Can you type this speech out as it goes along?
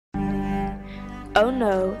Oh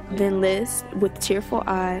no, then list, with tearful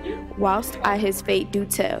eye, whilst I his fate do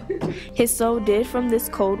tell. His soul did from this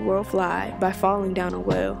cold world fly, by falling down a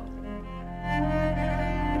well.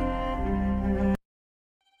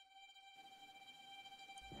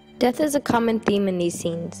 Death is a common theme in these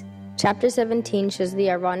scenes. Chapter 17 shows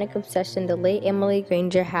the ironic obsession the late Emily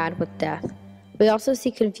Granger had with death. We also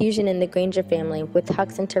see confusion in the Granger family with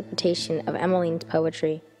Huck's interpretation of Emmeline's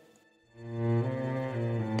poetry.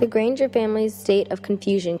 The Granger family's state of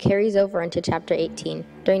confusion carries over into Chapter 18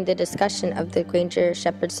 during the discussion of the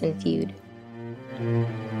Granger-Shepherdson feud.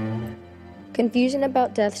 Confusion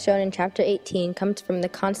about death shown in Chapter 18 comes from the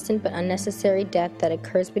constant but unnecessary death that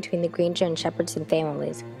occurs between the Granger and Shepherdson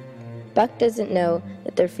families. Buck doesn't know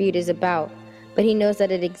that their feud is about, but he knows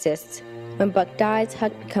that it exists. When Buck dies,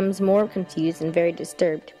 Huck becomes more confused and very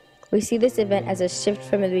disturbed. We see this event as a shift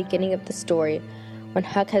from the beginning of the story, when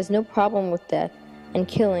Huck has no problem with death and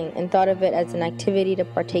killing and thought of it as an activity to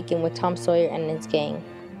partake in with Tom Sawyer and his gang.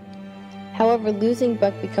 However, losing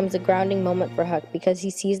Buck becomes a grounding moment for Huck because he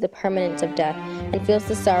sees the permanence of death and feels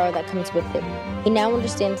the sorrow that comes with it. He now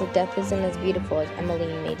understands that death isn't as beautiful as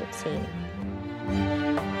Emmeline made it seem.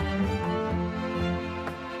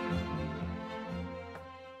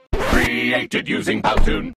 Created using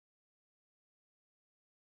Powtoon.